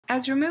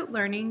As remote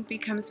learning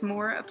becomes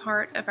more a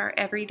part of our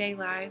everyday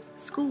lives,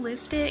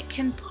 SchoolListIt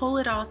can pull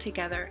it all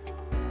together.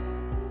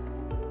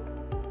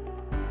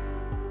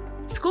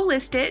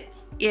 SchoolListIt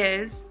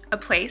is a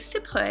place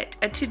to put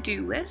a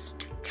to-do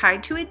list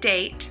tied to a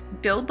date,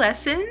 build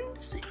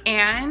lessons,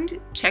 and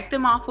check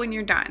them off when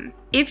you're done.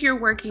 If you're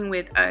working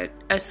with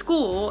a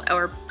school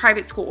or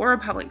private school or a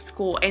public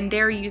school and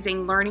they're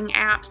using learning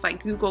apps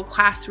like Google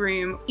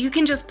Classroom, you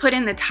can just put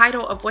in the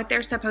title of what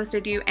they're supposed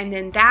to do, and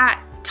then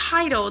that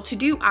title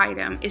to-do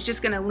item is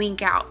just going to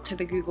link out to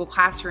the Google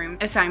Classroom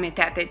assignment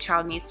that the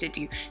child needs to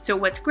do. So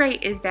what's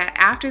great is that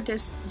after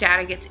this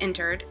data gets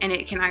entered, and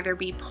it can either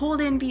be pulled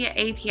in via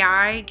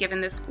API given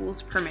the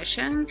school's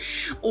permission,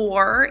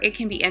 or it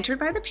can be entered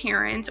by the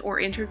parents or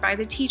entered by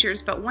the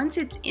teachers, but once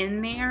it's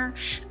in there,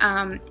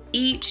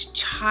 each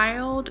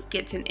child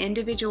gets an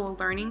individual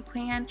learning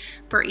plan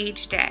for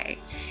each day,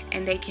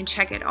 and they can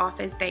check it off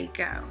as they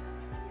go.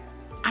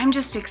 I'm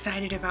just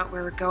excited about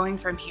where we're going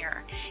from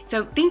here.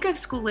 So think of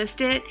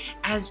SchoolListIt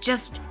as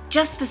just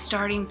the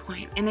starting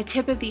point and the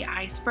tip of the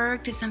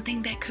iceberg to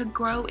something that could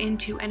grow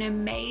into an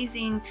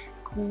amazing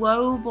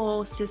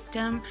global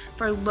system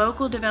for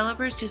local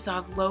developers to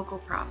solve local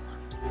problems.